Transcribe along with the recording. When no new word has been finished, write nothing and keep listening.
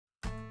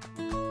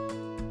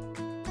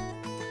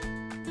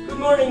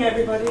morning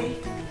everybody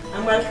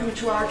and welcome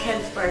to our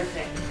 10th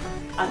birthday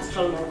at the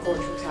Tullamore Court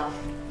Hotel.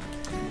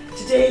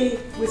 Today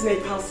was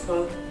made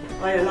possible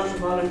by a lot of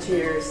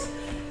volunteers.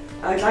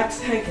 I'd like to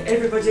thank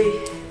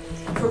everybody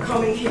for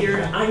coming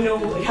here. I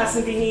know it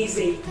hasn't been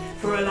easy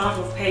for a lot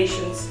of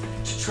patients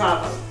to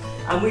travel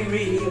and we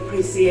really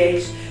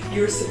appreciate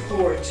your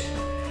support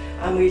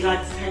and we'd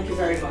like to thank you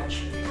very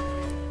much.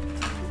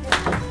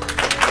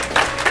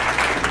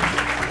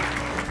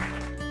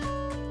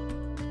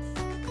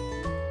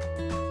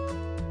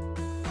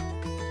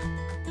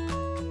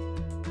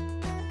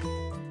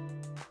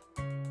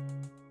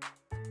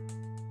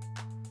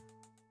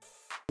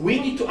 We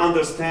need to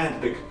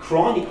understand that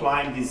chronic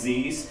Lyme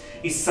disease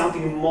is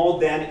something more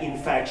than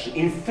infection.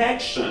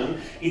 Infection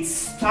is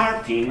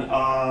starting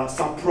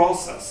some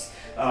process,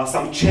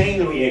 some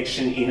chain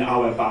reaction in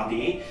our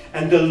body,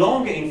 and the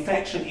longer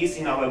infection is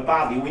in our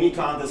body, we need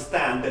to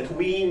understand that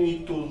we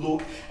need to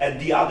look at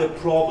the other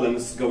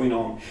problems going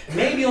on.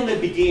 Maybe on the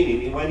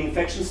beginning, when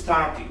infection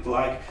started,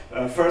 like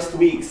first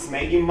weeks,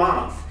 maybe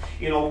month,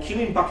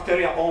 killing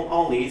bacteria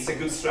only is a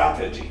good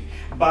strategy.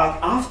 But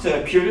after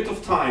a period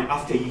of time,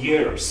 after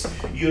years,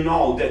 you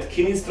know that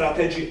killing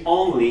strategy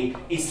only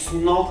is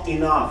not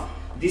enough.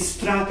 This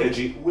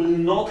strategy will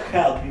not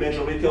help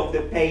majority of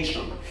the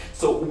patient.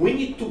 So we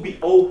need to be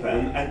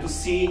open and to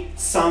see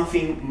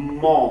something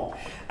more.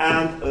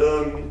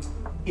 And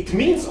it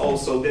means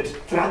also that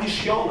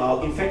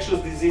traditional infectious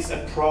disease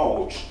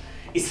approach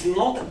is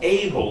not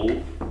able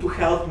to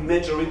help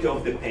majority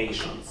of the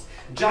patients.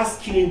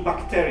 Just killing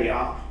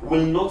bacteria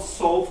will not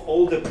solve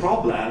all the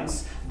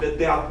problems that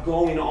they are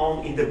going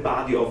on in the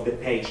body of the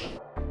patient.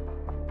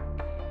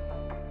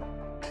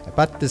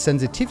 But the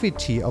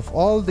sensitivity of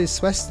all these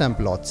Western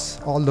blots,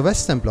 all the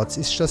Western blots,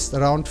 is just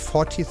around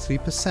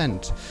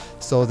 43%.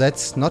 So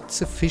that's not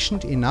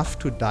sufficient enough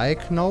to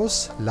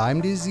diagnose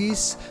Lyme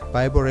disease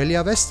by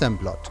Borrelia Western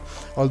blot.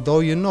 Although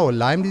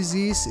Lyme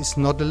disease is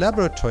not a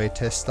laboratory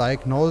test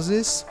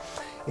diagnosis,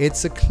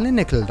 it's a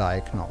clinical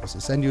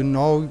diagnosis, and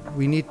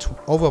we need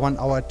over 1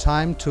 hour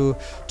time to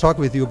talk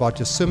with you about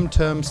your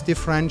symptoms,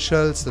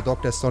 differentials. The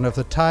doctors don't have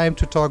the time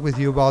to talk with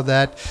you about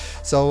that.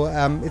 So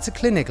it's a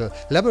clinical.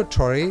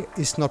 Laboratory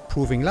is not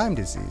proving Lyme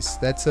disease.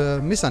 That's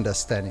a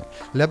misunderstanding.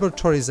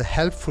 Laboratory is a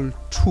helpful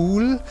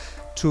tool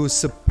to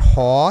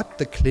support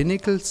the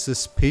clinical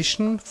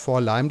suspicion for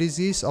Lyme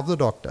disease of the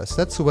doctors.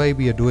 That's the way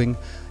we are doing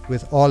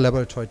with all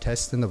laboratory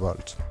tests in the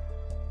world.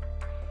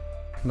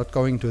 Not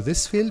going to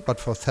this field, but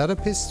for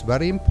therapists,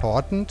 very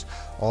important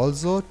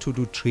also to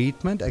do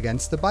treatment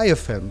against the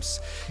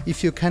biofilms.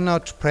 If you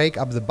cannot break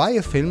up the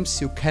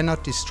biofilms, you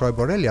cannot destroy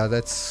Borrelia,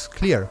 that's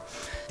clear.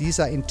 These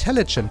are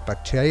intelligent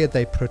bacteria,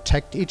 they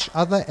protect each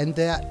other and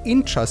they are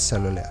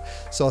intracellular.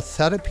 So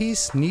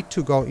therapies need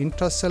to go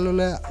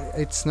intracellular,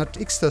 it's not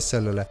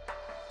extracellular.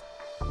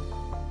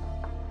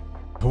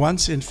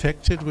 Once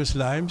infected with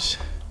Lyme's,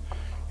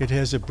 it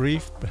has a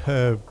brief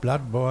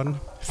blood-borne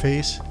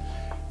phase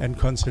and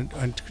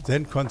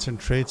then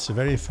concentrates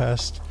very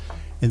fast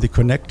in the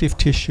connective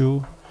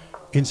tissue,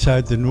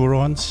 inside the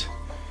neurons,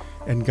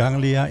 and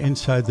ganglia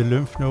inside the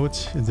lymph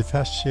nodes, in the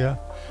fascia,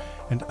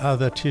 and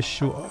other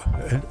tissue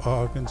and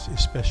organs,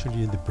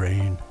 especially in the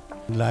brain.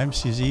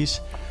 Lyme's disease,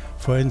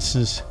 for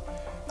instance,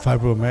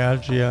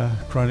 fibromyalgia,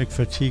 chronic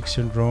fatigue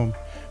syndrome,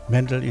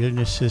 mental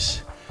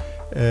illnesses,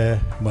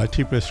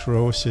 multiple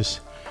sclerosis,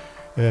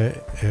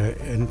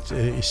 and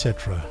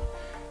etc.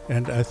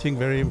 And I think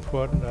very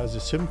important are the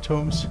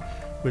symptoms,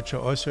 which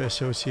are also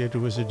associated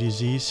with the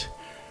disease,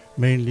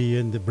 mainly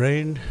in the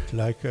brain,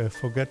 like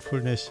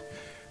forgetfulness,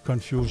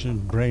 confusion,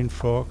 brain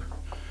fog,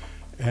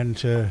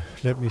 and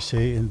let me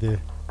say in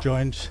the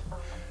joints,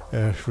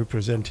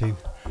 representing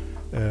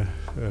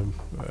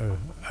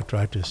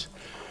arthritis.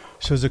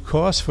 So the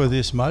cause for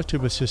these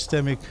multiple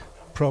systemic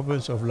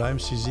problems of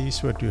Lyme's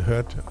disease, what you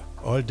heard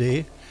all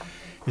day,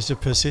 is a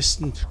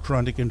persistent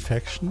chronic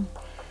infection,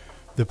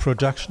 the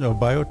production of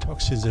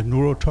biotoxins and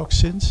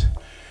neurotoxins,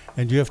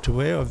 and you have to be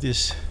aware of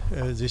this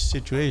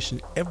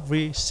situation.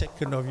 Every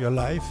second of your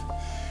life,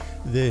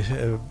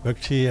 the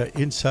bacteria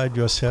inside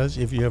your cells,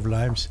 if you have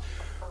Lyme's,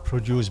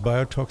 produce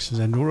biotoxins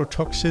and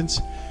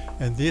neurotoxins,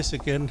 and this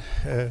again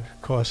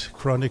cause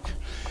chronic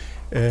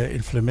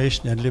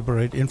inflammation and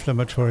liberate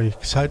inflammatory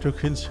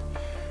cytokines,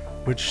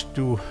 which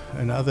do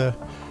another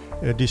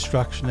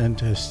destruction and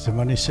the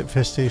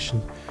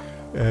manifestation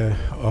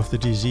of the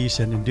disease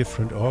and in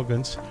different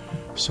organs.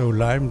 So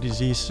Lyme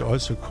disease is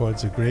also called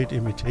the great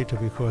imitator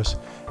because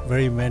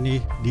very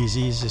many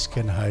diseases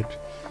can hide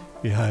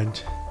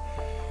behind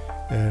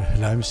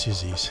Lyme's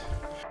disease.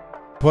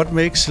 What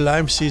makes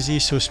Lyme's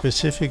disease so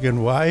specific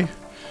and why?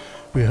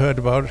 We heard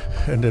about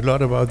and a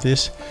lot about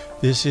this.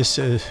 This is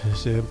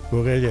the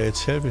Borrelia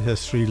itself. It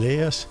has 3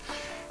 layers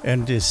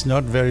and it's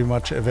not very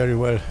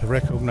well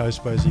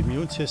recognized by the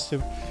immune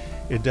system.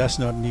 It does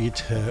not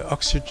need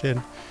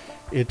oxygen.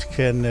 It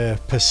can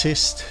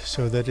persist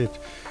so that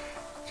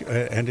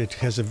and it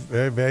has a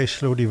very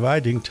slow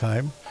dividing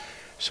time,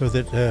 so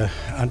that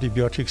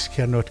antibiotics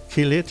cannot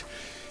kill it.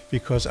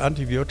 because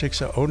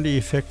antibiotics are only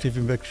effective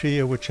in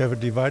bacteria which have a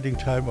dividing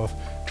time of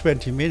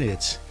 20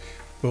 minutes.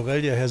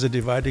 Borrelia has a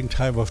dividing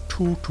time of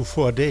 2 to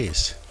 4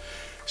 days.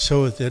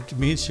 So that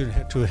means you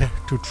have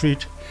to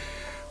treat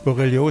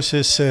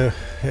borreliosis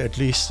at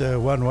least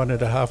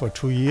 1.5 or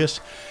 2 years,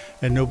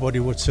 and nobody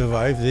would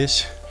survive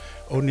this.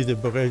 Only the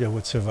Borrelia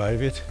would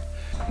survive it.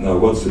 Now,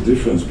 what's the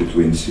difference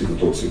between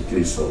cytotoxic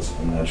T cells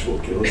and natural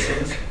killer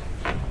cells?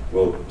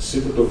 Well,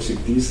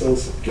 cytotoxic T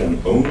cells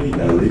can only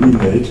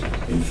eliminate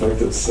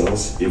infected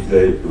cells if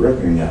they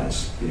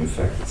recognize the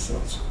infected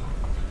cells.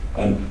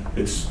 And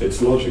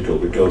it's logical,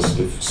 because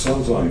if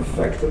cells are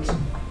infected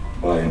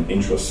by an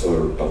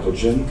intracellular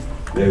pathogen,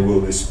 they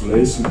will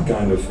display some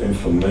kind of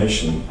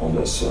information on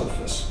their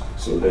surface.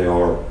 So they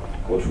are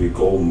what we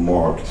call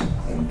marked,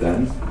 and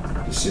then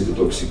the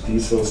cytotoxic T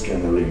cells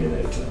can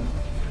eliminate them.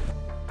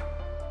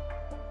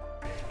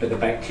 But the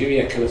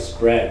bacteria kind of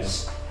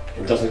spreads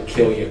and doesn't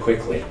kill you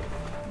quickly.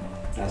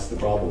 That's the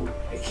problem.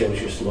 It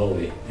kills you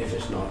slowly if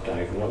it's not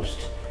diagnosed.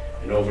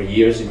 And over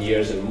years and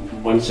years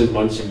and months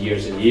and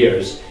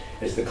years,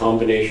 it's the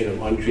combination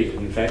of untreated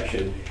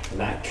infection and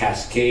that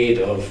cascade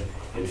of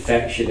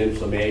infection,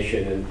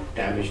 inflammation and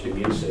damaged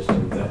immune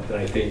system that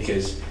I think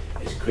is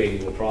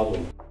creating the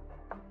problem.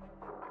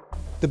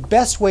 The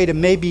best way to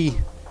maybe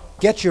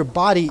get your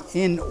body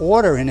in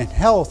order and in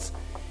health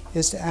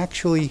is to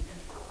actually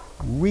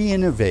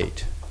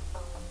reinnovate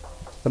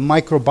the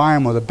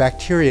microbiome or the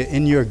bacteria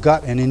in your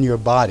gut and in your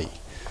body.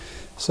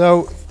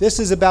 So this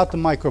is about the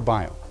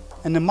microbiome.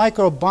 And the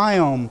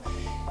microbiome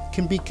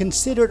can be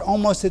considered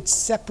almost its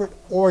separate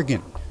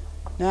organ.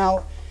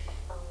 Now,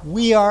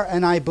 we are,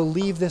 and I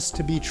believe this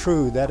to be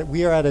true, that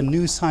we are at a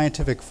new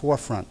scientific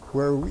forefront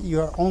where we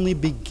are only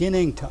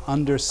beginning to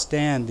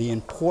understand the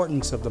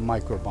importance of the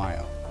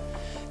microbiome.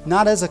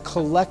 Not as a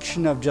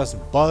collection of just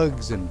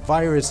bugs and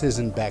viruses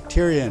and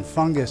bacteria and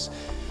fungus,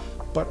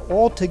 but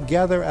all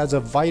together as a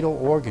vital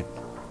organ,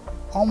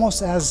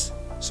 almost as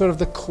sort of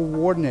the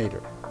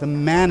coordinator, the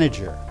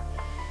manager,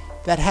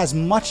 that has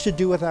much to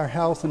do with our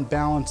health and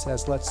balance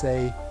as, let's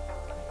say,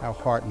 our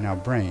heart and our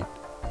brain.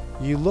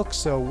 You look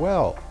so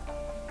well,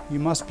 you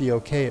must be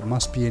okay, it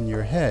must be in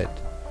your head.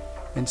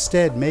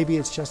 Instead, maybe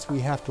it's just we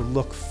have to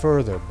look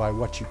further by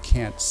what you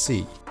can't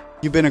see.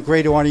 You've been a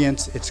great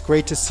audience. It's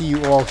great to see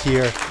you all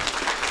here.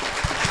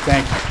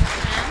 Thank you.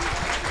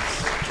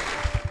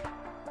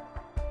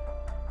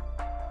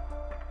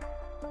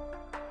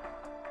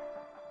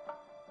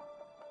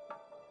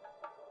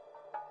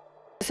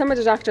 Some of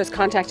the doctors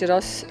contacted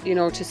us,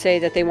 to say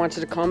that they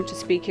wanted to come to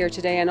speak here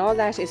today, and all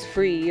that is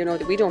free,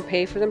 that we don't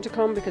pay for them to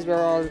come because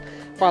we're all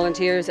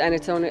volunteers and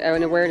it's only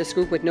an awareness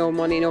group with no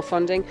money, no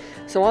funding.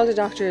 So all the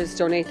doctors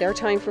donate their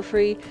time for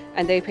free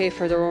and they pay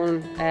for their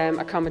own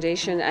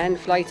accommodation and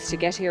flights to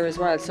get here as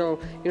well. So,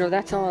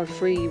 that's all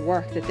free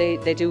work that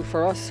they do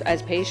for us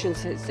as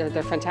patients.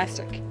 They're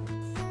fantastic.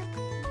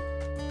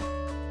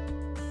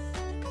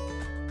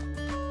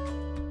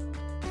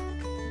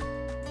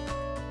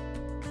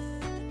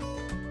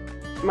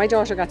 My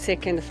daughter got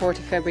sick on the 4th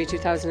of February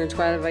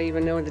 2012, I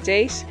even know the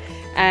date,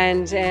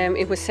 and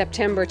it was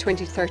September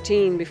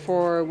 2013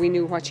 before we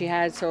knew what she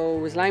had, so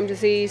it was Lyme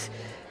disease.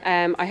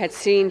 I had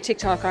seen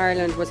TikTok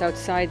Ireland was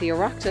outside the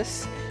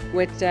Oireachtas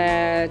with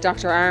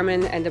Dr.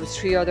 Armin, and there was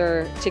 3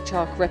 other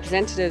TikTok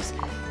representatives,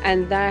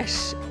 and that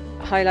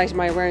highlighted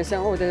my awareness that,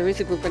 oh, there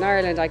is a group in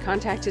Ireland. I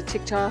contacted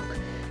TikTok,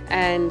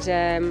 and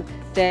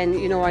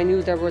then, I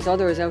knew there was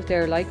others out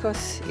there like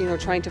us,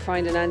 trying to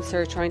find an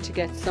answer, trying to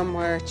get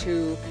somewhere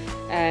to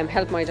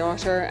help my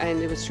daughter,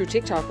 and it was through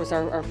TikTok was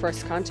our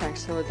first contact.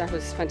 So that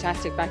was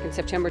fantastic back in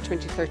September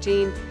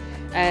 2013,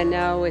 and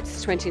now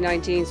it's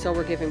 2019, so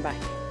we're giving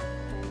back.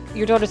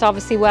 Your daughter's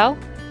obviously well?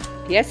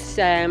 Yes,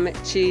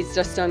 she's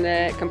just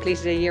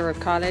completed a year of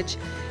college.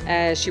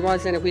 She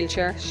was in a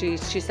wheelchair. She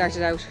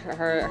started out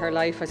her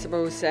life, I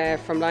suppose,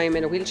 from Lyme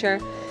in a wheelchair.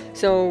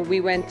 So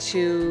we went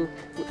through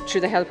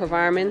the help of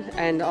Armin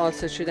and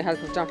also through the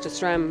help of Dr.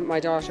 Stram.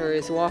 My daughter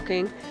is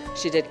walking.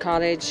 She did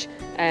college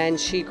and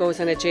she goes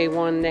on a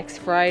J1 next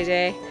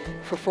Friday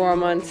for 4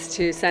 months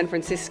to San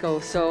Francisco.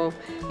 So,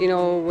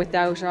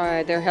 without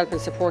their help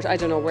and support, I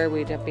don't know where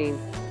we'd have been.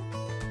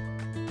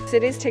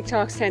 It is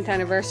TikTok's 10th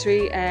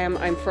anniversary.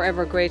 I'm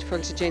forever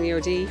grateful to Jenny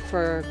O'Dea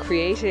for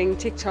creating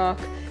TikTok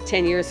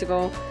 10 years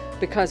ago,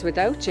 because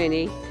without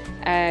Jenny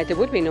there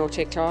would be no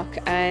TikTok,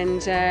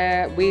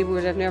 and we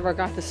would have never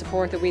got the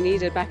support that we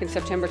needed back in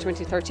September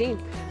 2013.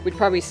 We'd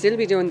probably still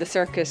be doing the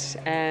circuit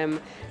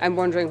and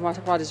wondering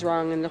what is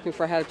wrong and looking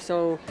for help.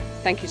 So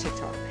thank you,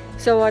 TikTok.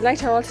 So I'd like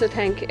to also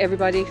thank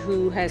everybody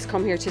who has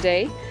come here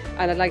today,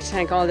 and I'd like to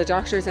thank all the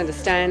doctors and the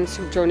stands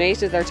who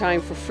donated their time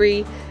for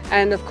free,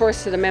 and of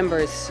course to the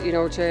members.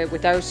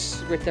 Without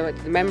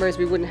the members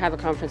we wouldn't have a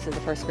conference in the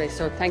first place.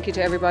 So thank you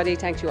to everybody,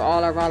 thank you to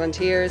all our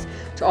volunteers,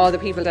 to all the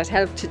people that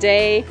helped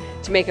today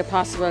to make it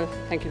possible.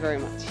 Thank you very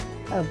much.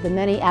 Of the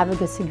many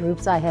advocacy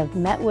groups I have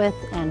met with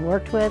and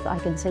worked with, I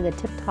can say that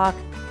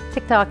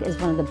TikTok is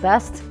one of the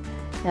best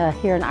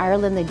here in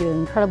Ireland. They do an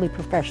incredibly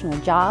professional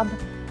job.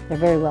 They're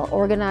very well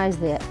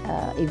organized. The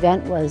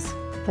event was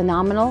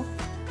phenomenal.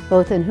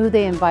 both in who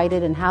they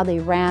invited and how they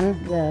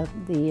ran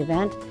the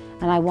event.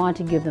 And I want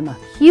to give them a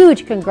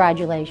huge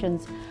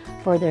congratulations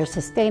for their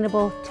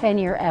sustainable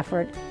 10-year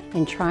effort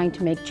in trying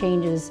to make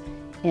changes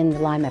in the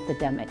Lyme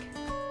epidemic.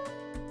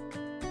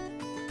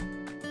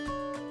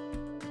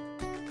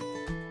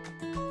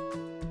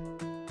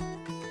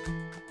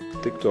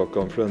 TikTok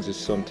conference is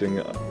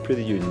something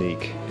pretty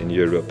unique in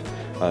Europe.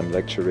 I'm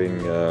lecturing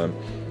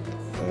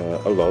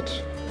a lot,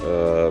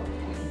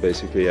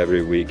 basically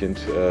every weekend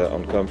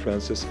on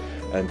conferences,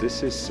 and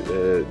this is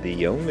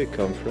the only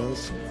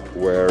conference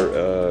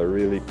where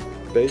really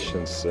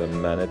patients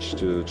manage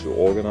to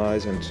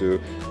organize and to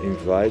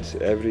invite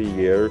every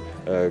year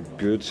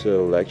good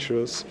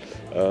lecturers.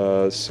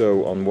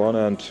 So on one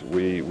hand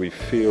we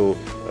feel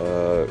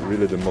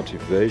really the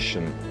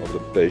motivation of the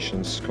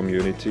patients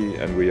community,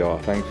 and we are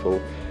thankful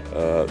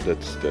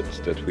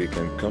that we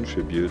can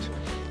contribute,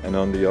 and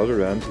on the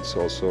other hand it's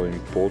also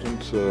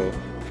important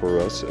for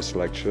us as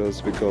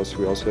lecturers, because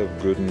we also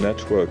have good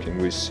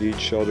networking. We see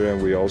each other and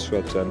we also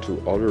attend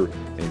to other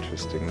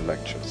interesting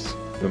lectures.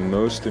 The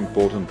most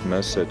important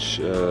message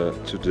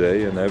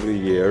today and every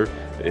year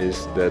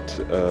is that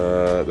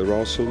there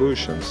are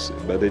solutions,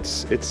 but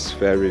it's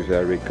very,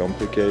 very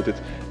complicated,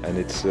 and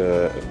it's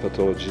a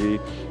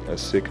pathology, a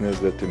sickness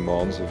that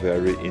demands a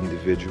very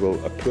individual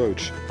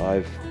approach.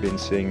 I've been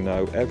seeing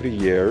now every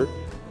year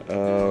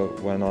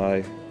when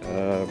I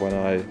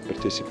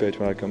participate,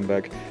 when I come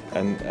back,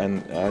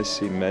 and I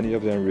see many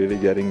of them really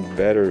getting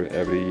better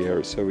every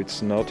year. So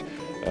it's not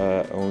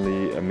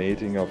only a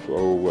meeting of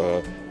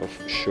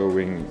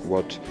showing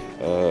what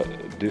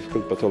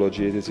difficult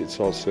pathology it is. It's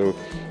also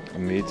a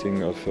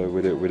meeting of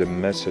with a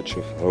message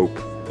of hope.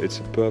 It's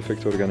a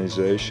perfect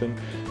organization.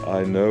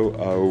 I know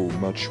how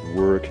much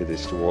work it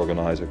is to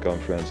organize a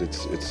conference.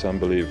 It's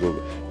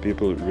unbelievable.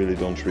 People really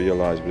don't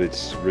realize, but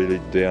it's really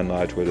day and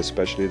night, with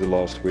especially the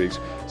last weeks.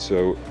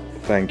 So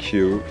thank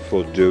you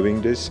for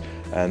doing this,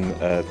 and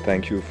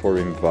thank you for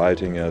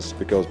inviting us,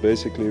 because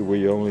basically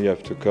we only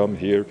have to come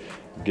here,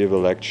 give a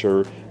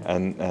lecture,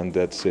 and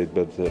that's it,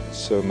 but there's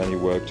so many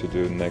work to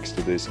do next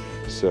to this.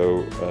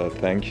 So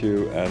thank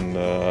you, and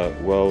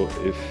well,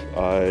 if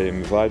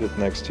I'm invited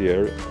next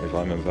year, if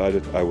I'm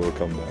invited, I will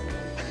come back.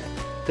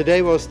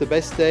 Today was the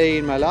best day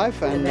in my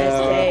life, and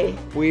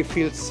we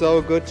feel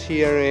so good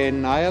here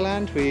in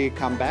Ireland. We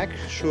come back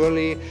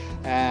surely,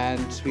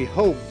 and we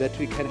hope that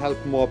we can help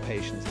more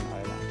patients in Ireland.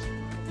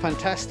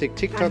 Fantastic,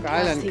 TikTok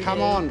Ireland,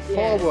 come on,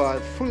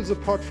 forward, full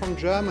support from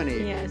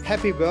Germany. Yes.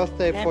 Happy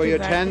birthday for your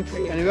 10th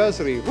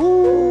anniversary.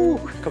 Woo!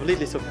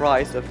 Completely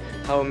surprised of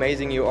how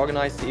amazing you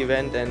organized the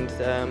event,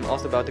 and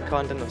also about the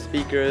content of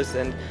speakers,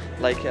 and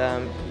like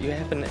you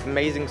have an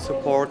amazing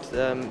support,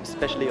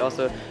 especially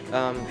also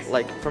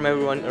like from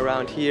everyone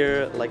around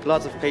here, like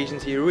lots of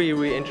patients here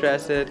really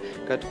interested,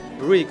 got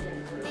really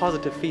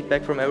positive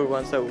feedback from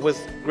everyone, so it was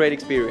a great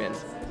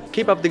experience.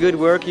 Keep up the good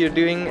work you're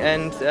doing,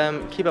 and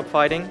keep up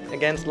fighting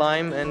against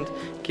Lyme, and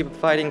keep up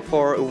fighting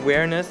for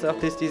awareness of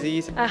this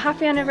disease. A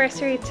happy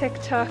anniversary,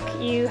 TikTok.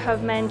 You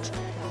have meant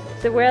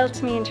the world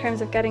to me in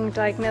terms of getting a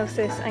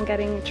diagnosis and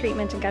getting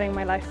treatment and getting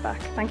my life back.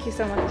 Thank you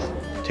so much.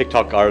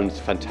 TikTok Ireland's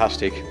a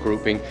fantastic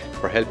grouping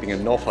for helping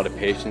an awful lot of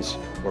patients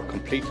who are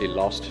completely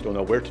lost, don't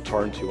know where to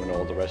turn to and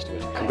all the rest of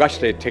it.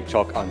 Congratulate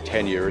TikTok on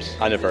 10 years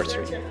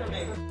anniversary.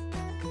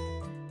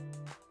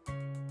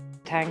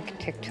 Thank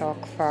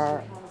TikTok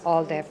for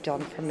all they've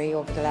done for me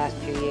over the last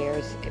few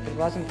years. If it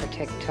wasn't for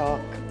TikTok,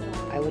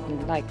 I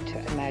wouldn't like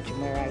to imagine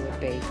where I would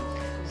be.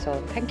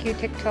 So thank you,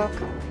 TikTok.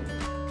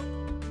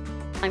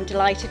 I'm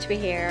delighted to be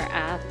here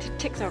at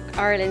TikTok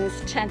Ireland's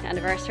 10th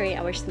anniversary.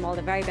 I wish them all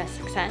the very best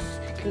success.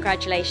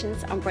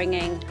 Congratulations on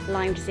bringing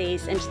Lyme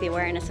disease into the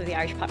awareness of the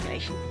Irish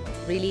population.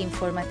 Really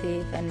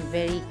informative and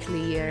very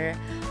clear,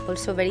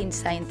 also very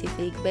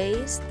scientific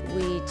based,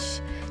 which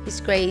is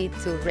great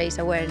to raise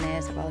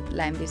awareness about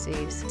Lyme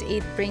disease.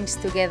 It brings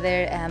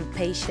together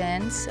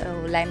patients,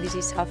 Lyme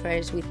disease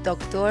sufferers, with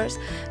doctors,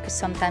 because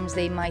sometimes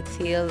they might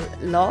feel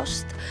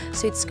lost.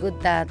 So it's good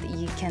that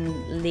you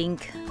can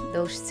link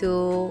those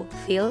two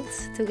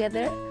fields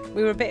together.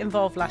 We were a bit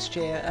involved last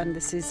year, and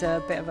this is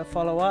a bit of a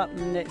follow-up,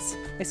 and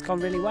it's gone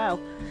really well.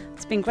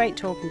 It's been great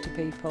talking to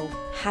people.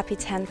 Happy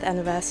 10th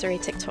anniversary,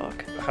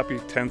 TikTok. Happy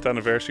 10th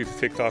anniversary to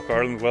TikTok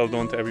Ireland. Well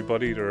done to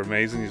everybody. They're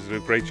amazing. You did a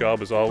great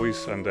job as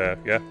always, and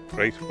yeah,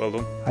 great. Well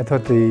done. I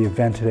thought the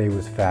event today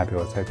was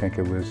fabulous. I think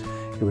it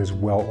was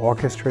well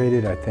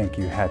orchestrated. I think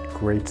you had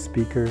great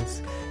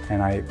speakers,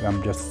 and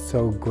I'm just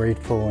so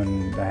grateful,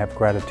 and I have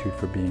gratitude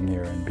for being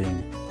here and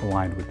being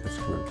aligned with this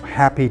group.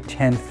 Happy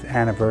 10th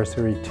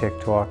anniversary,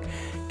 TikTok.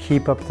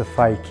 Keep up the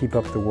fight, keep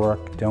up the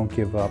work, don't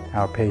give up.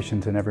 Our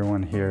patients and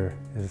everyone here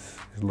is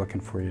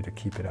looking for you to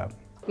keep it up.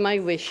 My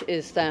wish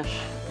is that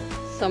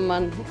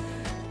someone,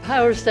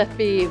 powers that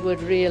be,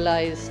 would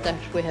realise that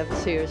we have a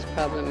serious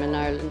problem in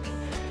Ireland.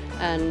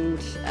 And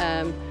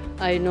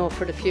I know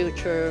for the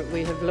future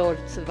we have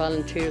loads of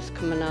volunteers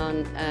coming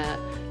on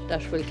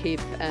that will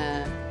keep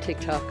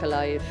TikTok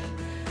alive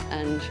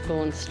and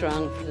going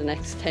strong for the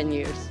next 10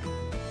 years.